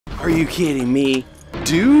Are you kidding me?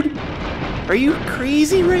 Dude? Are you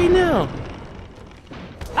crazy right now?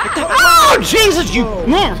 Oh, Jesus, you...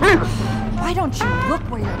 Why don't you look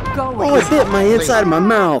where you're going? Oh, I bit my inside of my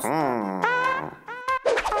mouth.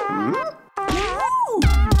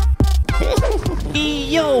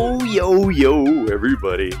 Yo,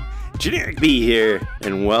 everybody. Generikb here,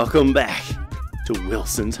 and welcome back to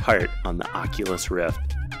Wilson's Heart on the Oculus Rift.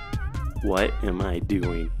 What am I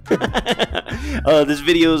doing? This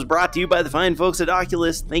video is brought to you by the fine folks at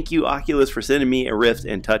Oculus. Thank you, Oculus, for sending me a Rift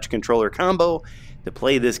and Touch controller combo to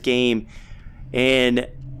play this game. And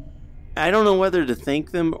I don't know whether to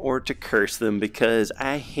thank them or to curse them because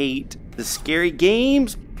I hate the scary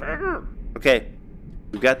games. Okay,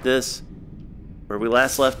 we've got this. Where we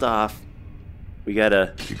last left off, we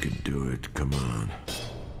gotta... You can do it, come on.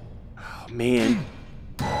 Oh, man.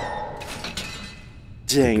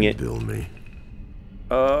 Dang it. Build me.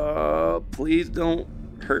 Please don't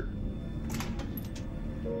hurt.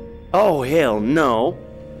 Oh, hell no.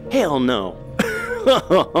 Hell no.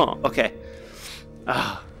 Okay.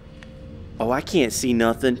 Oh, I can't see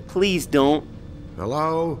nothing. Please don't.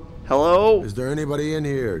 Hello? Hello? Is there anybody in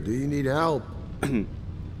here? Do you need help?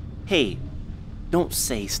 Hey, don't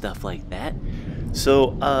say stuff like that.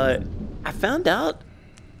 So, I found out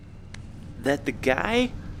that the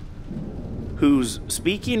guy who's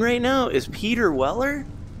speaking right now is Peter Weller,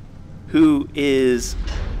 who is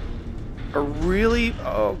a really...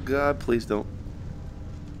 Oh, God, please don't.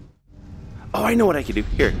 Oh, I know what I can do.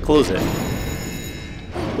 Here, close it.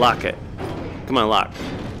 Lock it. Come on, lock.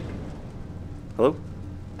 Hello?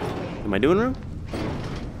 Am I doing wrong?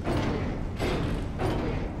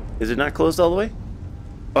 Is it not closed all the way?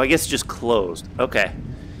 Oh, I guess it's just closed. Okay.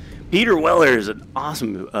 Peter Weller is an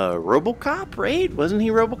awesome RoboCop, right? Wasn't he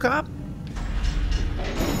RoboCop?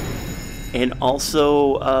 And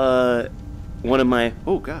also one of my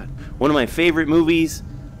favorite movies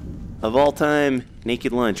of all time,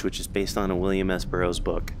 Naked Lunch, which is based on a William S. Burroughs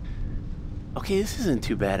book. Okay, this isn't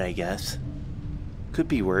too bad, I guess. Could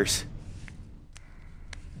be worse.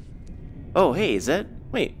 Oh, hey,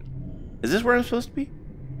 wait, is this where I'm supposed to be?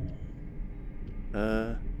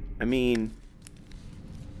 I mean,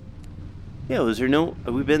 yeah, was there no,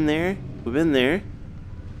 have we been there? We've been there.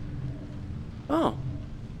 Oh.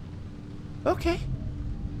 Okay.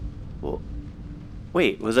 Well,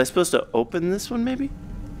 wait, was I supposed to open this one maybe?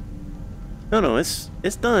 No, it's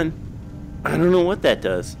done. I don't know what that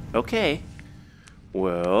does. Okay.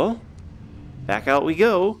 Well, back out we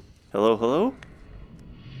go. Hello, hello?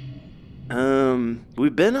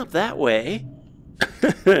 We've been up that way.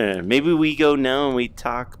 Maybe we go now and we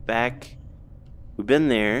talk back. We've been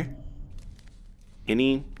there.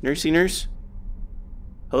 Any nursey nurse?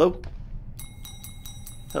 Hello?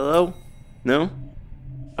 Hello? No?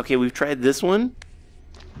 Okay, we've tried this one.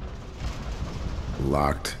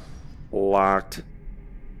 Locked. Locked.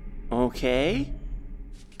 Okay.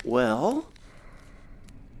 Well.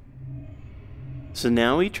 So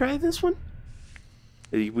now we try this one?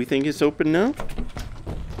 We think it's open now?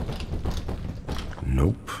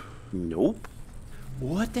 Nope. Nope.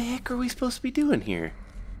 What the heck are we supposed to be doing here?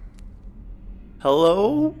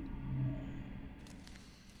 Hello?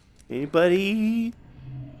 Anybody?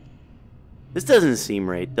 This doesn't seem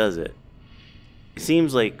right, does it? It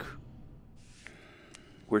seems like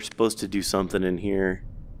we're supposed to do something in here,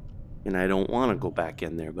 and I don't want to go back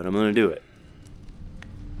in there, but I'm going to do it.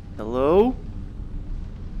 Hello?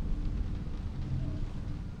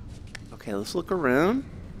 Okay, let's look around.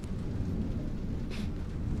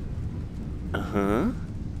 Uh-huh.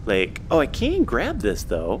 Like, oh, I can grab this,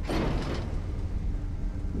 though.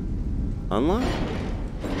 Unlock?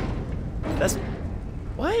 That's...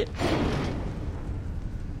 What?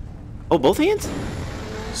 Oh, both hands?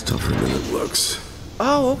 Still for a minute looks.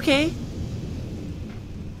 Oh, okay.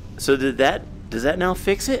 So does that now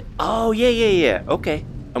fix it? Oh, yeah. Okay.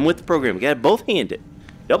 I'm with the program. Got it both-handed.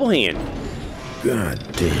 Double hand. God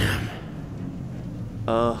damn.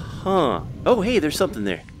 Uh-huh. Oh, hey, there's something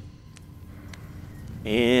there.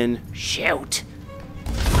 And shout.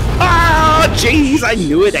 Ah, jeez, I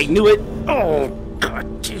knew it. Oh,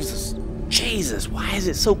 God, Jesus, why is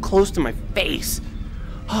it so close to my face?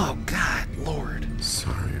 Oh, God, Lord.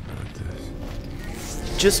 Sorry about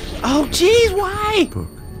this. Oh, jeez, why? Book.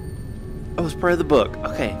 Oh, it's part of the book.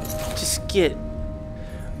 Okay, just get,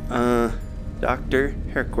 Dr.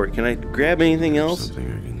 Harcourt. Can I grab anything else? Something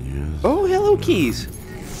I can use. Oh, hello, keys.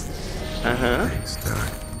 Uh-huh. Thanks,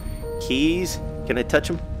 Doc. Keys. Can I touch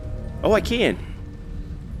them? Oh, I can.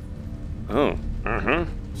 Oh, uh-huh.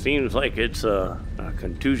 Seems like it's a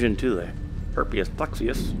contusion to the herpes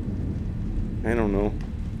plexus. I don't know.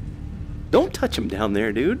 Don't touch him down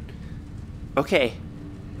there, dude. Okay.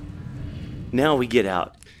 Now we get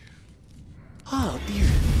out. Oh, dear.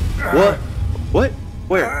 What? What?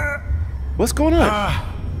 Where? What's going on?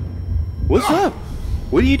 What's up?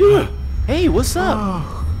 What are you doing? Hey, what's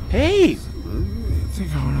up? Hey!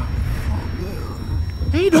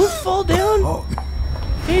 Hey, don't fall down!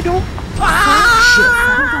 Hey, don't...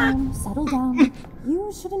 Ah! Settle down.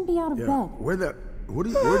 You shouldn't be out of bed. Where did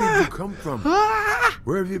you come from?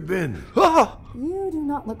 Where have you been? You do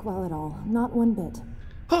not look well at all. Not one bit.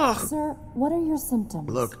 Sir, what are your symptoms?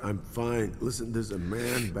 Look, I'm fine. Listen, there's a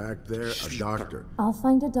man back there, a doctor. I'll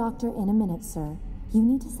find a doctor in a minute, sir. You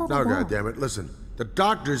need to settle No, down. goddammit, listen. The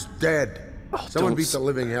doctor's dead. Someone beat the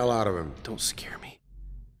living hell out of him. Don't scare me.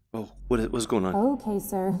 Oh, what's going on? Okay,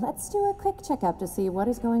 sir. Let's do a quick checkup to see what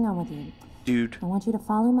is going on with you. Dude. I want you to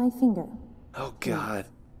follow my finger. Oh, God.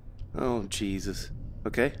 Oh, Jesus.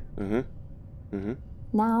 Okay.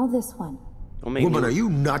 Now this one. Don't make Woman, me... are you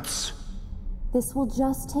nuts? This will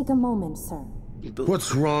just take a moment, sir.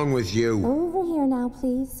 What's wrong with you? Over here now,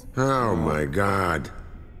 please. Oh, my God.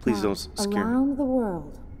 Please Now, don't scare me. around the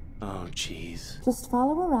world. Oh, jeez. Just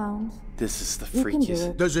follow around. This is the You can do freakiest...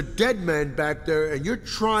 it. There's a dead man back there, and you're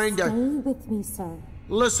trying to... Stay with me, sir.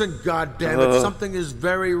 Listen, goddammit, something is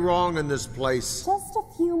very wrong in this place. Just a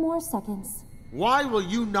few more seconds. Why will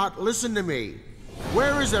you not listen to me?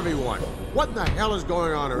 Where is everyone? What in the hell is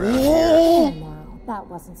going on around here? Now, that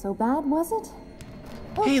wasn't so bad, was it?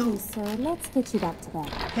 Hey. Okay, sir, let's get you back to bed.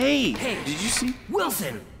 Hey, did you see...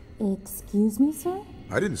 Wilson! Excuse me, sir?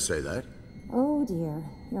 I didn't say that. Oh, dear.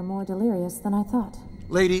 You're more delirious than I thought.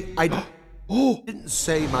 Lady, I didn't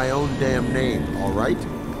say my own damn name, all right?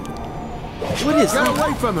 What is Get that?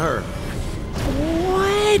 away from her!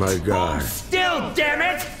 What? My God. Still, damn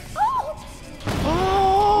it!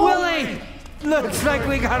 Oh! Willie! Looks like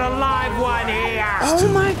we got a live one here! Oh,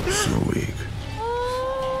 my God. So weak.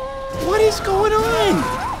 What is going on?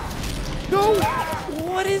 No.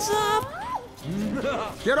 What is up?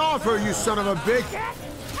 Get off her, you son of a bitch!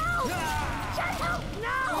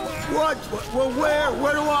 What? Well,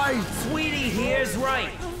 where do I? Sweetie here's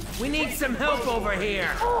right. We need some help over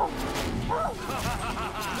here.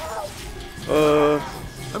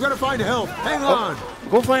 I'm gonna find help. Hang on.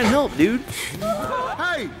 Go find help, dude.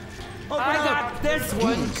 Hey! Open I up! got this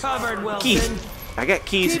one covered, Wilson. Keys. I got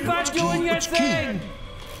keys. Keep on doing your thing.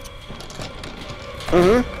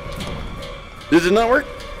 Does it not work?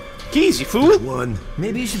 Keys, you fool. One.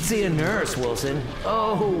 Maybe you should see a nurse, Wilson.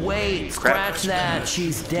 Oh, wait. Crap. Scratch that.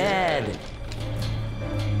 She's dead.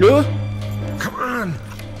 Come on.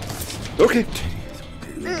 Okay.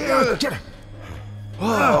 Get her.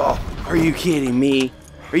 Oh, are you kidding me?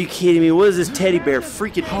 Are you kidding me? What is this teddy bear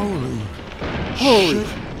freaking... Holy.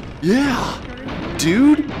 Yeah.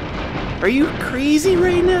 Dude. Are you crazy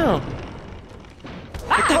right now?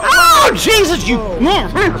 Oh, Jesus, you...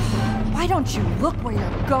 Why don't you look where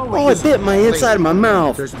you're going? Oh, it bit my inside of my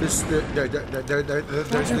mouth. There's this. There's Dr.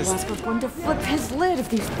 this. Wasco's going to flip his lid if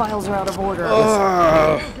these files are out of order.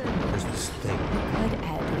 There's this thing. Could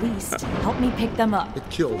at least help me pick them up. It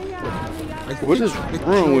killed. What is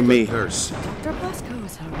wrong with me? Nurse. Dr. Wasco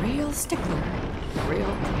is a real stickler. A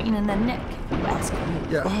real pain in the neck, if you ask me.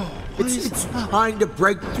 Yeah. It's trying to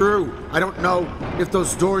break through. I don't know if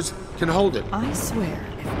those doors can hold it. I swear,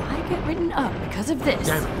 if I get written up because of this,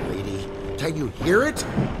 Damn it, lady. Can you hear it?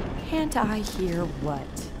 can't I hear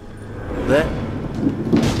what? That...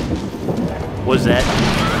 What's that?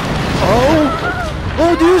 Oh!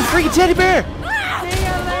 Oh, dude, it's a freaking teddy bear! See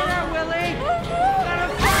you later, Willie.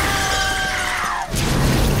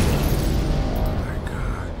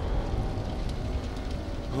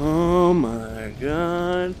 Oh my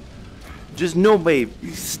God. Just nobody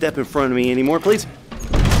step in front of me anymore, please.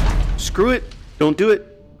 Screw it. Don't do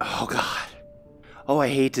it. Oh God. Oh, I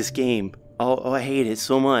hate this game. Oh, I hate it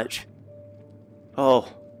so much.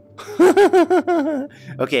 Oh.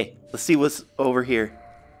 Okay, let's see what's over here.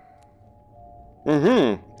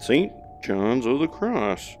 St. John's of the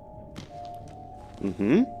Cross. What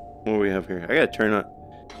do we have here? I gotta turn on.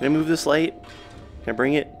 Can I move this light? Can I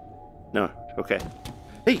bring it? No. Okay.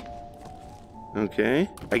 Hey. Okay.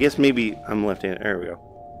 I guess maybe I'm left-handed. There we go.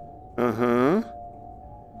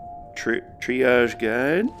 Triage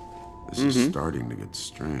guide. This is starting to get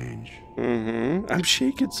strange. I'm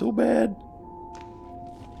shaking so bad.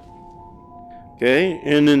 Okay,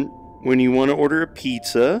 and then when you want to order a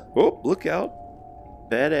pizza, oh, look out.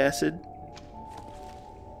 Bad acid.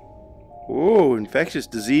 Whoa, infectious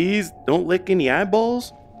disease. Don't lick any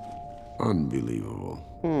eyeballs. Unbelievable.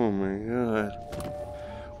 Oh my God.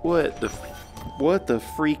 What the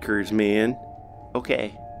freakers, man.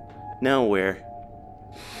 Okay. Now where?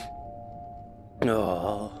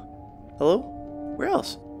 Oh. Hello? Where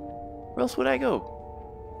else? Where else would I go?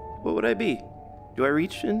 What would I be? Do I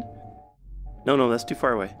reach in? No, that's too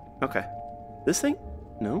far away. Okay. This thing?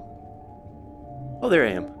 No? Oh, there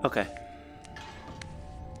I am. Okay.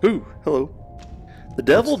 Ooh, hello. The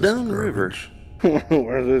devil down the river.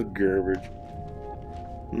 Where's this garbage?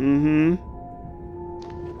 Mm-hmm.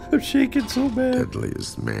 I'm shaking so bad.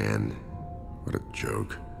 Deadliest man. What a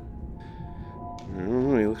joke.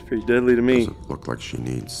 Oh, he looks pretty deadly to me. Doesn't look like she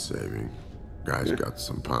needs saving. Guy's got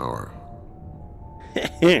some power.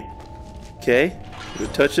 Okay. You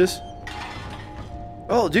touch this?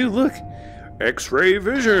 Oh, dude, look. X-ray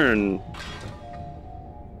vision.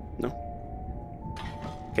 No.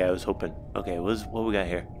 Okay, I was hoping. Okay, what we got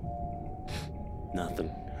here?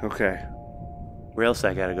 Nothing. Okay. Where else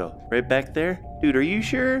I gotta go? Right back there? Dude, are you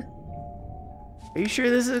sure? Are you sure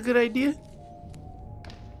this is a good idea?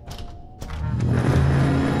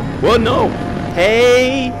 Well, no.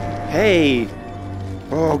 Hey.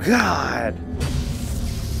 Oh, God.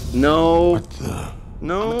 No. What the?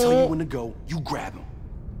 No. I'm gonna tell you when to go. You grab him.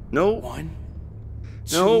 No. 1,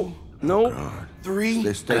 2, No. No. God.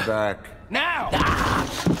 3. Stay back. Now!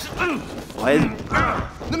 Why is,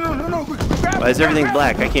 No. Grab why is it, everything grab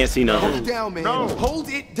black? I can't see it. Hold it nothing. down, man. No. Hold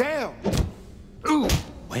it down. Ooh.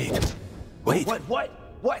 Wait.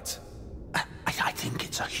 What? I think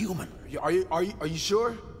it's a human. Are you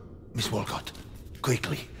sure? Miss Walcott,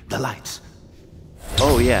 quickly, the lights.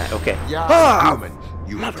 Oh, yeah. Okay. Yeah, human.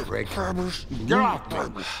 You prick. Get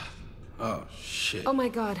off me. Oh, shit. Oh my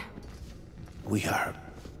god. We are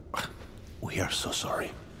so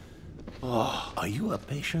sorry. Oh, are you a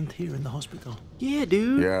patient here in the hospital? Yeah,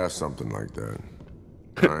 dude. Yeah, something like that.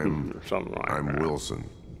 I'm Wilson.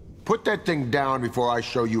 Put that thing down before I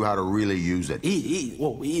show you how to really use it.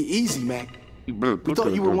 Easy, Mac. We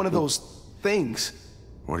thought you were one of those things.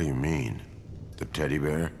 What do you mean? The teddy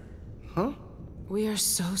bear? Huh? We are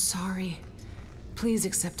so sorry. Please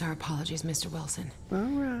accept our apologies, Mr. Wilson. All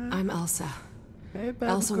right. I'm Elsa. Hey,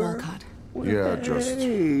 Elsa girl. Walcott. Yeah, just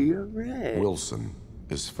Hey, all right. Wilson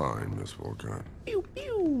is fine, Miss Walcott. Pew,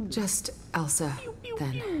 pew. Just Elsa,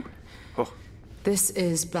 then. Oh. This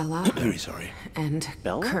is Bella Very sorry. and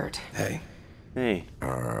Bella? Kurt. Hey. Hey.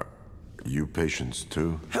 You patients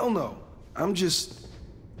too? Hell no. I'm just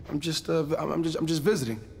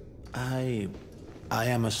visiting. I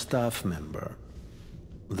am a staff member.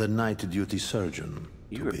 The night duty surgeon,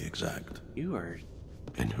 to be exact. You are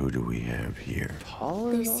And who do we have here?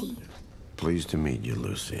 taller. Lucy. Pleased to meet you,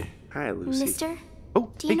 Lucy. Hi, Lucy. Mister? Oh,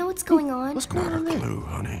 Do you know what's going on? What's going Not a on there? clue,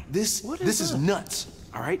 honey. This is nuts.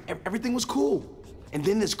 All right? Everything was cool. And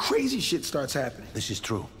then this crazy shit starts happening. This is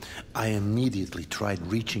true. I immediately tried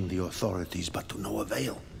reaching the authorities, but to no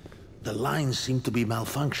avail. The lines seem to be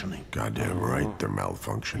malfunctioning. Goddamn right, they're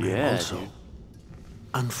malfunctioning. Yeah. Also,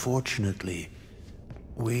 unfortunately,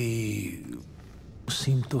 we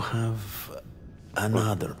seem to have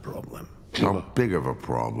another problem. How big of a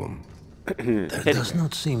problem? There does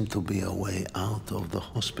not seem to be a way out of the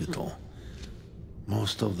hospital.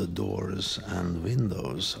 Most of the doors and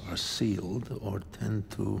windows are sealed or tend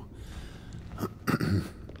to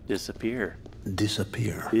Disappear.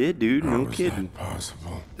 disappear. Yeah, dude. No How is kidding. that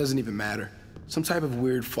possible? Doesn't even matter. Some type of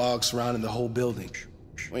weird fog surrounding the whole building.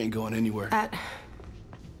 We ain't going anywhere.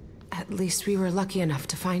 At least we were lucky enough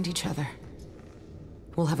to find each other.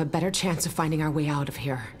 We'll have a better chance of finding our way out of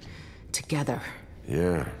here. Together.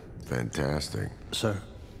 Yeah, fantastic. Sir,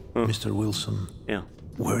 Mr. Wilson, Yeah.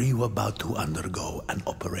 were you about to undergo an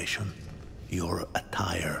operation? Your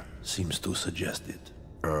attire seems to suggest it.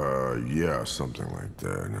 Yeah, something like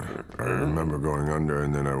that. I remember going under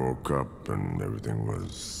and then I woke up and everything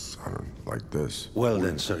was, I don't know, like this. Well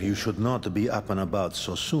then, sir, you should not be up and about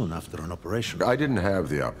so soon after an operation. I didn't have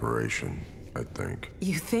the operation, I think.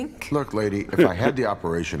 You think? Look, lady, if I had the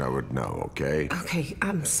operation, I would know, okay? Okay,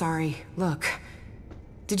 I'm sorry. Look.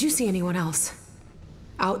 Did you see anyone else?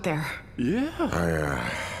 Out there? Yeah.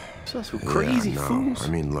 Saw some crazy yeah, no. fools. I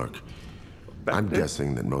mean, look, I'm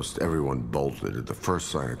guessing that most everyone bolted at the first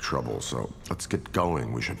sign of trouble, so let's get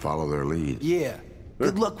going. We should follow their lead. Yeah.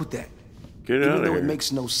 Good luck with that. Get out Even of though here. it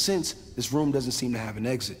makes no sense, this room doesn't seem to have an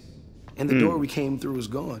exit. And the door we came through is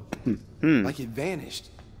gone. Like it vanished.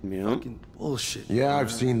 Yeah. Fucking bullshit. Yeah,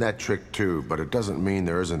 I've seen that trick too, but it doesn't mean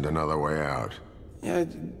there isn't another way out. Yeah,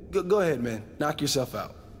 go ahead, man. Knock yourself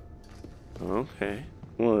out. Okay.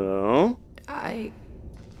 Well. I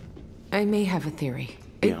may have a theory.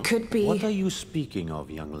 It could be. What are you speaking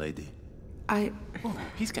of, young lady? I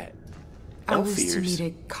He's got was to fears.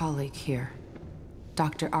 meet a colleague here,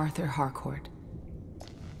 Dr. Arthur Harcourt.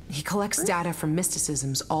 He collects data from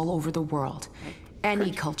mysticisms all over the world,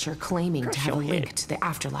 any culture claiming to have a link to the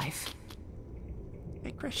afterlife.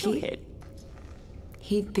 Hey, crush your head.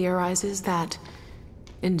 He theorizes that,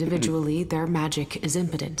 individually, their magic is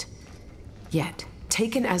impotent. Yet,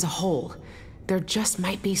 taken as a whole, there just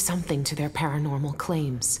might be something to their paranormal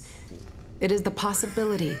claims. It is the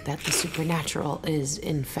possibility that the supernatural is,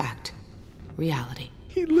 in fact, reality.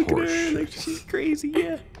 He look at her like she's crazy,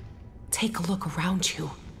 yeah. Take a look around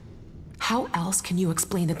you. How else can you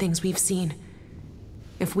explain the things we've seen?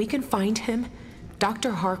 If we can find him,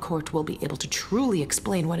 Dr. Harcourt will be able to truly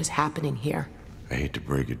explain what is happening here. I hate to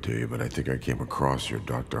break it to you, but I think I came across your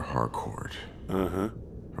Dr. Harcourt. Uh-huh.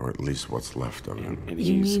 Or at least what's left of him. And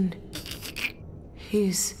You mean...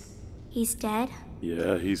 He's dead?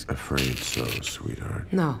 Yeah, he's... Afraid so,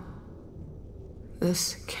 sweetheart. No.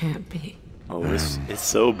 This can't be. Oh, it's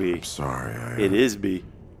so B. Sorry, It is B.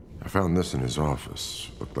 I found this in his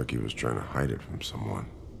office. Looked like he was trying to hide it from someone.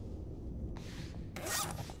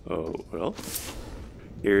 Oh, well.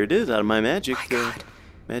 Here it is, out of my magic, My God.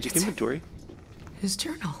 magic It's- inventory. His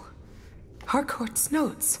journal. Harcourt's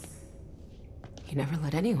notes. He never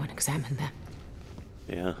let anyone examine them.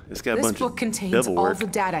 Yeah, it's got a This bunch book of contains devil all work. the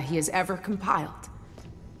data he has ever compiled.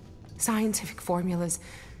 Scientific formulas,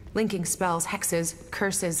 linking spells, hexes,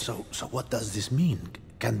 curses. So what does this mean?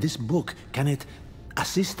 Can this book, can it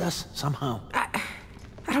assist us somehow?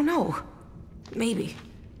 I don't know. Maybe.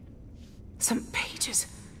 Some pages.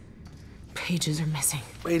 Pages are missing.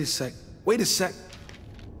 Wait a sec.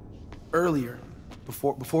 Earlier,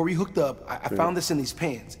 before we hooked up, I found this in these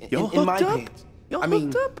pants. In my pants. Y'all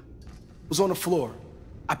hooked up? It was on the floor.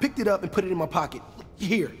 I picked it up and put it in my pocket.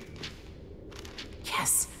 Here.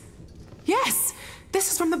 Yes. Yes! This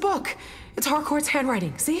is from the book. It's Harcourt's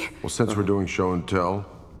handwriting, see? Well, since we're doing show and tell,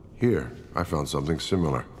 here, I found something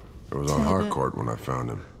similar. It was on Harcourt when I found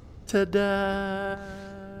him. Ta-da!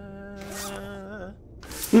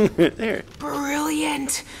 There.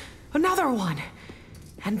 Brilliant! Another one.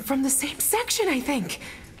 And from the same section, I think.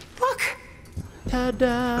 Look!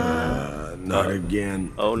 Ta-da! Not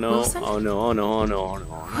again. Oh no, Wilson? oh no, oh no, oh no, oh no.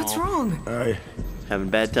 What's wrong? Having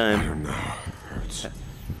a bad time. I don't know. Hurts.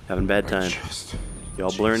 Having a bad My time. chest.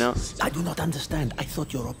 Y'all blurring out? I do not understand. I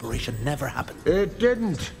thought your operation never happened. It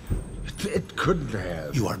didn't. It couldn't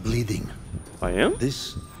have. You are bleeding. I am?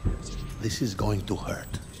 This is going to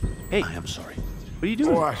hurt. Hey. I am sorry. What are you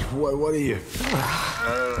doing? What are you?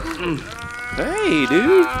 Hey,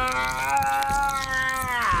 dude.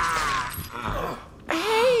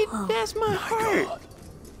 Hey, that's my heart.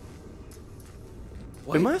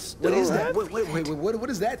 God. Am I still What is that? alive? Wait, what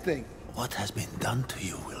is that thing? What has been done to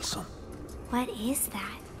you, Wilson? What is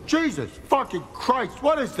that? Jesus fucking Christ!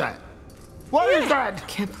 What is that? What is that?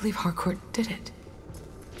 Can't believe Harcourt did it.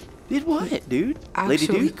 Did what, dude? Lady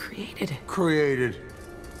Actually dude? created it.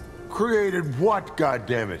 Created what,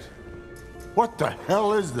 goddammit? What the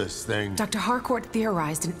hell is this thing? Dr. Harcourt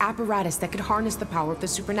theorized an apparatus that could harness the power of the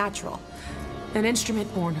supernatural. An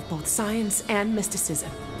instrument born of both science and mysticism.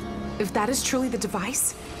 If that is truly the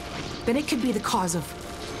device, then it could be the cause of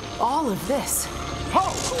all of this.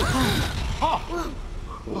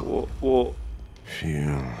 Well,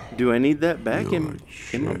 Feel do I need that back Feel in like my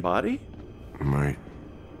shit. body? might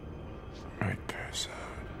pass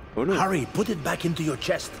out. Oh no. Hurry, put it back into your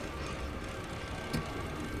chest.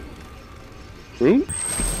 Hmm?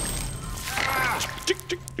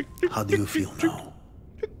 How do you feel now?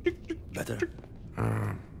 Better?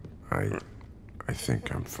 I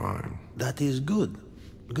think I'm fine. That is good.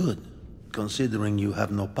 Good. Considering you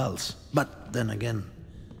have no pulse. But then again,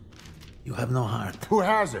 you have no heart. Who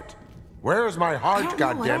has it? Where is my heart, I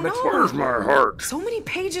don't know. goddammit? Where's my heart? So many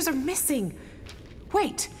pages are missing.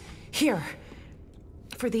 Wait, here.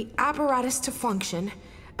 For the apparatus to function,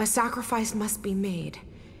 a sacrifice must be made.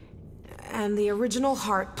 And the original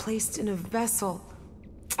heart placed in a vessel.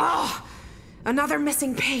 Oh, another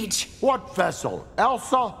missing page. What vessel?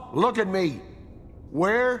 Elsa, look at me.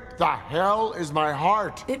 Where the hell is my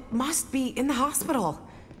heart? It must be in the hospital.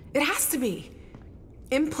 It has to be.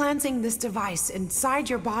 Implanting this device inside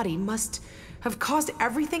your body must have caused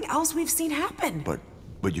everything else we've seen happen.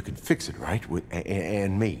 But you can fix it, right?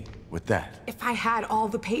 And me, with that. If I had all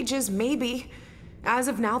the pages, maybe. As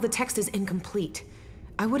of now, the text is incomplete.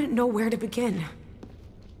 I wouldn't know where to begin.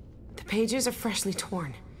 The pages are freshly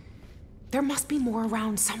torn. There must be more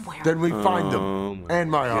around somewhere. Then we find them. And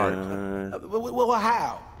my heart. Well,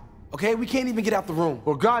 how? Okay, we can't even get out the room.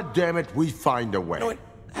 Well, goddammit, we find a way. No,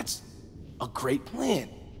 that's a great plan.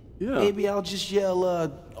 Yeah. Maybe I'll just yell,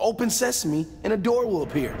 open sesame, and a door will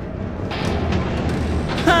appear.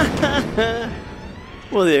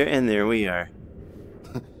 Well, there we are.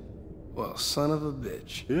 Well, son of a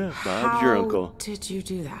bitch. Yeah, Bob's your uncle. How did you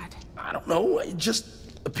do that? I don't know. It just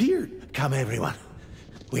appeared. Come, everyone.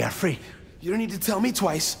 We are free. You don't need to tell me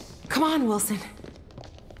twice. Come on, Wilson.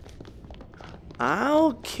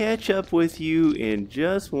 I'll catch up with you in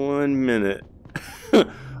just 1 minute.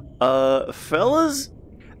 Fellas,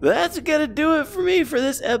 that's gonna do it for me for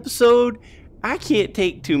this episode. I can't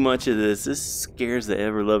take too much of this. This scares the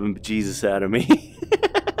ever-loving bejesus out of me.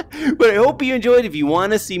 But I hope you enjoyed. If you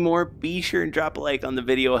want to see more, be sure and drop a like on the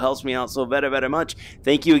video. It helps me out so very much.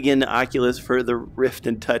 Thank you again to Oculus for the Rift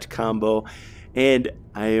and Touch combo. And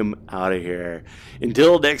I am out of here.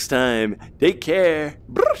 Until next time, take care.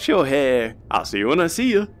 Brush your hair. I'll see you when I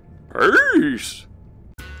see you. Peace.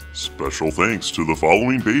 Special thanks to the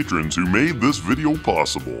following patrons who made this video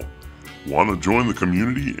possible. Want to join the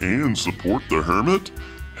community and support the Hermit?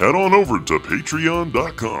 Head on over to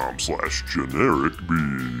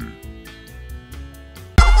patreon.com/Generikb.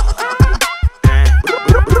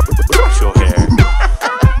 Brush your hair.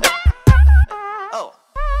 Oh.